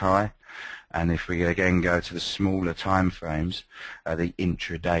last year's high. And if we again go to the smaller time frames, the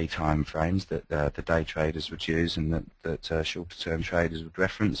intraday time frames that the day traders would use and that shorter term traders would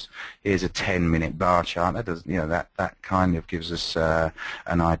reference, here's a 10-minute bar chart. That does, that kind of gives us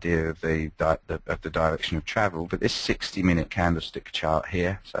an idea of the direction of travel. But this 60-minute candlestick chart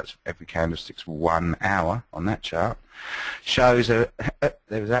here, so that's every candlestick's 1 hour on that chart, shows there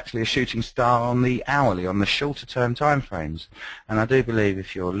was actually a shooting star on the hourly, on the shorter term time frames. And I do believe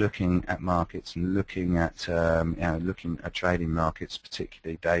if you're looking at markets and looking at looking at trading markets,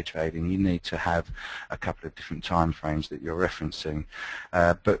 particularly day trading, you need to have a couple of different time frames that you're referencing,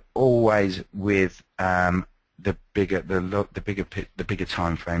 but always with the bigger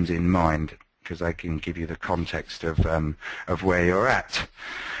time frames in mind, because they can give you the context of where you're at.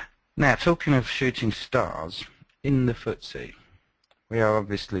 Now, talking of shooting stars, in the FTSE, we are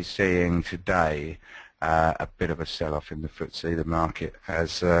obviously seeing today a bit of a sell-off in the FTSE. The market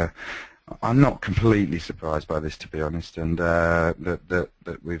has, I'm not completely surprised by this, to be honest, and that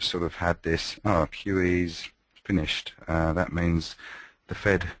we've sort of had this, QE's finished. That means the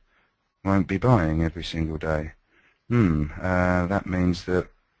Fed won't be buying every single day. That means that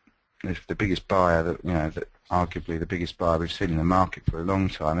if the biggest buyer that arguably the biggest buyer we've seen in the market for a long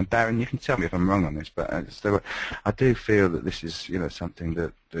time, and Darren, you can tell me if I'm wrong on this, but I do feel that this is something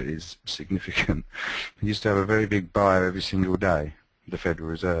that is significant. We used to have a very big buyer every single day, the Federal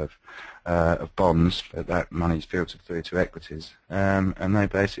Reserve, of bonds, but that money's filtered through to equities, and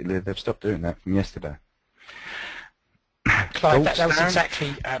they've stopped doing that from yesterday. Clive, that was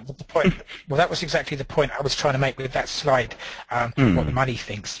exactly the point. Well, that was exactly the point I was trying to make with that slide. What the money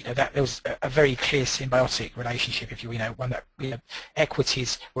thinks. That there was a very clear symbiotic relationship. If one that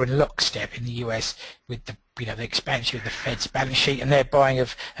equities were in lockstep in the US with the the expansion of the Fed's balance sheet and their buying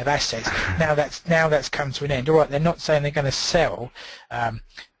of assets. Now that's come to an end. All right, they're not saying they're going to sell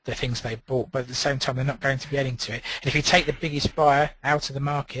the things they bought, but at the same time they're not going to be adding to it. And if you take the biggest buyer out of the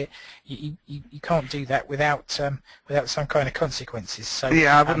market, you can't do that without some kind of consequences. So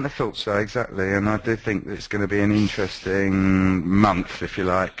yeah, I wouldn't have thought so, exactly. And I do think that it's going to be an interesting month, if you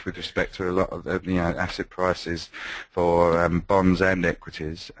like, with respect to a lot of asset prices for bonds and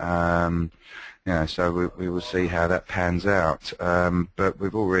equities. So we will see how that pans out. But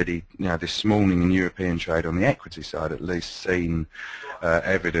we've already, this morning in European trade on the equity side at least, seen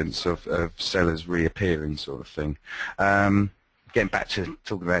evidence of sellers reappearing, sort of thing. Getting back to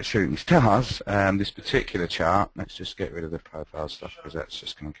talking about shooting stars, this particular chart, let's just get rid of the profile stuff because that's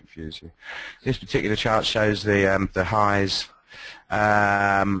just going to confuse you. This particular chart shows the highs. What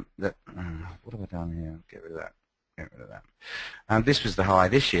have I done here? Get rid of that. Get rid of that. This was the high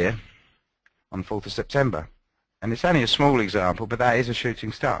this year on 4th of September. And it's only a small example, but that is a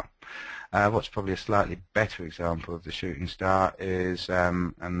shooting star. What's probably a slightly better example of the shooting star is,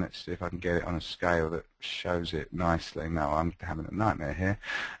 and let's see if I can get it on a scale that shows it nicely. No, I'm having a nightmare here.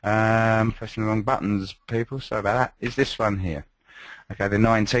 Pressing the wrong buttons, people, sorry about that. Is this one here. Okay, the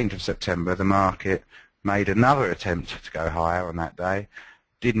 19th of September, the market made another attempt to go higher on that day.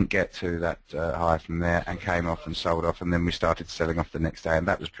 Didn't get to that high from there and came off and sold off, and then we started selling off the next day, and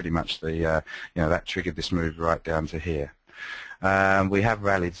that was pretty much the that triggered this move right down to here. We have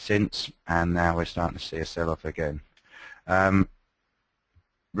rallied since, and now we're starting to see a sell-off again.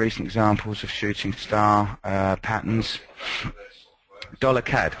 Recent examples of shooting star patterns. Dollar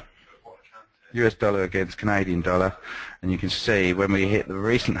CAD, US dollar against Canadian dollar, and you can see when we hit the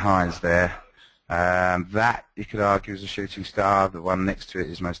recent highs there, that you could argue is a shooting star. The one next to it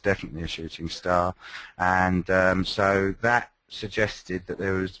is most definitely a shooting star, and so that suggested that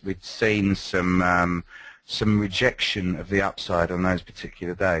we'd seen some rejection of the upside on those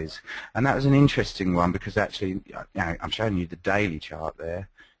particular days, and that was an interesting one because actually, I'm showing you the daily chart there.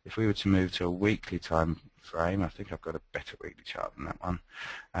 If we were to move to a weekly time frame, I think I've got a better weekly chart than that one.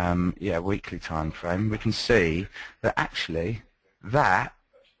 Yeah, weekly time frame. We can see that actually that's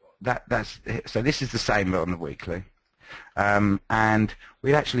so. This is the same but on the weekly, and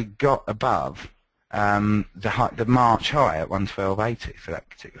we actually got above the March high at 112.80 for that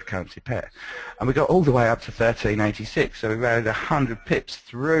particular currency pair, and we got all the way up to 13.86. So we rallied 100 pips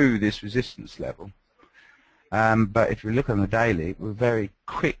through this resistance level. But if we look on the daily, we very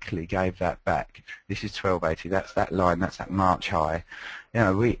quickly gave that back. This is 12.80. That's that line. That's that March high. You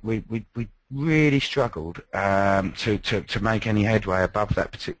know, we really struggled to make any headway above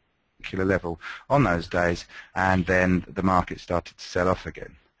that particular level on those days, and then the market started to sell off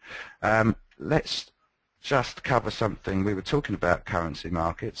again. Let's just cover something. We were talking about currency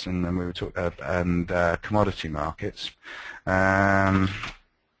markets, and then we were talking commodity markets.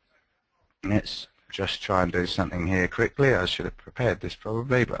 Let's just try and do something here quickly. I should have prepared this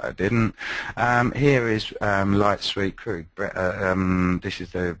probably, but I didn't. Here is light sweet crude. This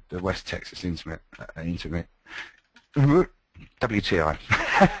is the West Texas Intermediate WTI.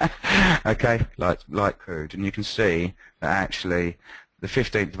 Okay, light crude, and you can see that actually the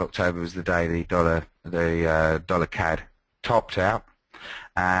 15th of October was the day the dollar CAD topped out,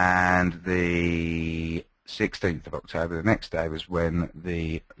 and the 16th of October, the next day, was when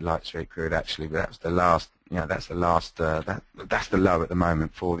the light sweet crude actually, that's the last, that's the low at the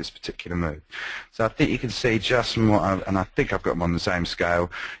moment for this particular move. So I think you can see just from what and I think I've got them on the same scale,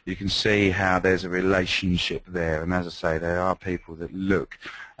 you can see how there's a relationship there, and as I say, there are people that look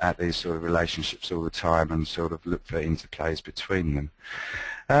at these sort of relationships all the time and sort of look for interplays between them.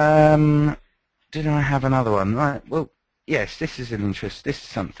 Did I have another one? Right, well, yes, this is an interest. This is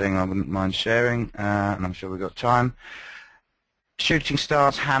something I wouldn't mind sharing, and I'm sure we've got time. Shooting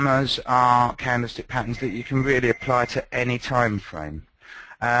stars, hammers are candlestick patterns that you can really apply to any time frame.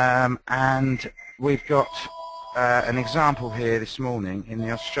 And we've got an example here this morning in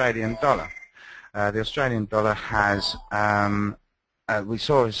the Australian dollar. The Australian dollar has, we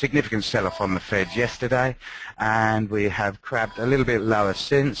saw a significant sell-off on the Fed yesterday, and we have crabbed a little bit lower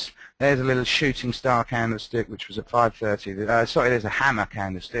since. There's a little shooting star candlestick, which was at 5:30. Sorry, there's a hammer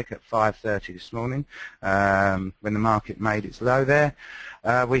candlestick at 5:30 this morning, when the market made its low there.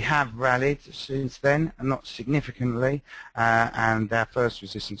 We have rallied since then, and not significantly, and our first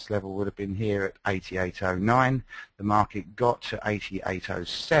resistance level would have been here at 88.09. The market got to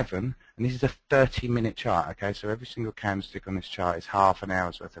 88.07, and this is a 30-minute chart. Okay, so every single candlestick on this chart is half an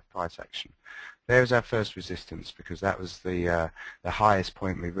hour's worth of price action. There's our first resistance, because that was the highest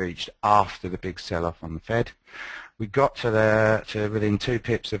point we reached after the big sell-off on the Fed. We got to within 2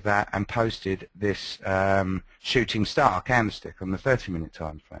 pips of that and posted this shooting star candlestick on the 30-minute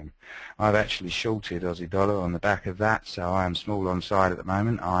time frame. I've actually shorted Aussie dollar on the back of that, so I am small on side at the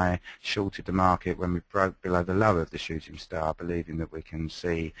moment. I shorted the market when we broke below the low of the shooting star, believing that we can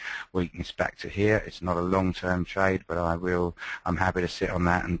see weakness back to here. It's not a long-term trade, but I'm happy to sit on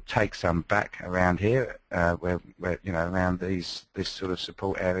that and take some back around here, where around this sort of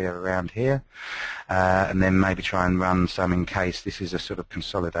support area around here, and then maybe try and run some in case this is a sort of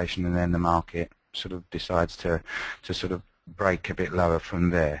consolidation, and then the market sort of decides to sort of break a bit lower from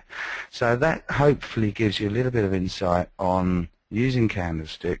there. So that hopefully gives you a little bit of insight on using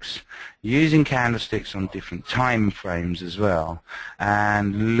candlesticks on different time frames as well,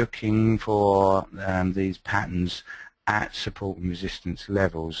 and looking for these patterns at support and resistance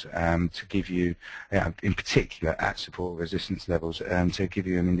levels to give you, in particular at support and resistance levels, to give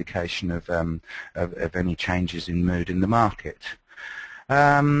you an indication of any changes in mood in the market.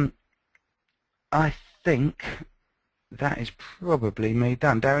 I think that is probably me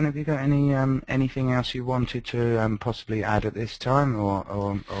done. Darren, have you got anything else you wanted to possibly add at this time,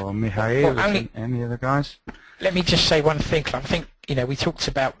 or Mihail, or any other guys? Let me just say one thing. I think we talked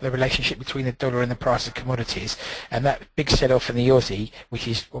about the relationship between the dollar and the price of commodities, and that big sell-off in the Aussie, which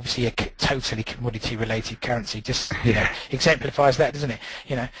is obviously a totally commodity-related currency, just exemplifies that, doesn't it?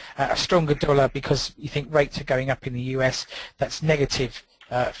 A stronger dollar because you think rates are going up in the US. That's negative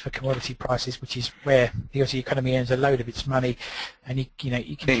for commodity prices, which is where the Aussie economy earns a load of its money, and you can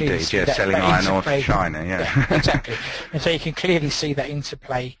clearly Indeed, see yeah, that selling iron ore interplay. to China, yeah. Exactly. And so you can clearly see that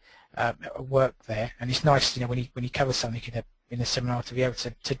interplay at work there, and it's nice, when you cover something in a seminar to be able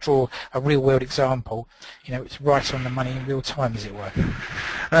to draw a real-world example. It's right on the money in real time, as it were.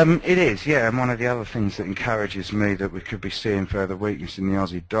 It is, yeah, and one of the other things that encourages me that we could be seeing further weakness in the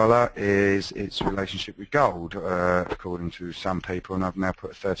Aussie dollar is its relationship with gold, according to some people, and I've now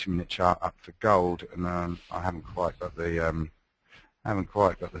put a 30-minute chart up for gold, and I haven't quite got the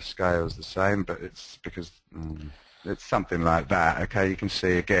scales the same, but it's because it's something like that. Okay, you can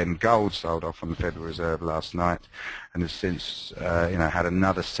see again gold sold off on the Federal Reserve last night, and has since had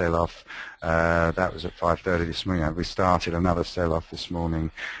another sell-off. That was at 5:30 this morning. We started another sell-off this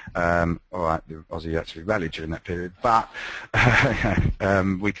morning. All right, the Aussie actually rallied during that period, but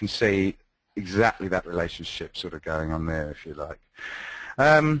we can see exactly that relationship sort of going on there, if you like.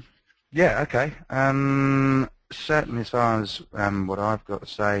 Yeah, okay. Certainly, as far as what I've got to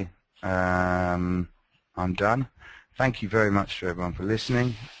say, I'm done. Thank you very much to everyone for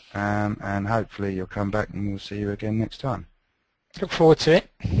listening, and hopefully you'll come back and we'll see you again next time. Look forward to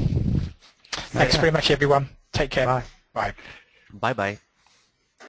it. Thanks very much, everyone. Take care. Bye. Bye. Bye-bye.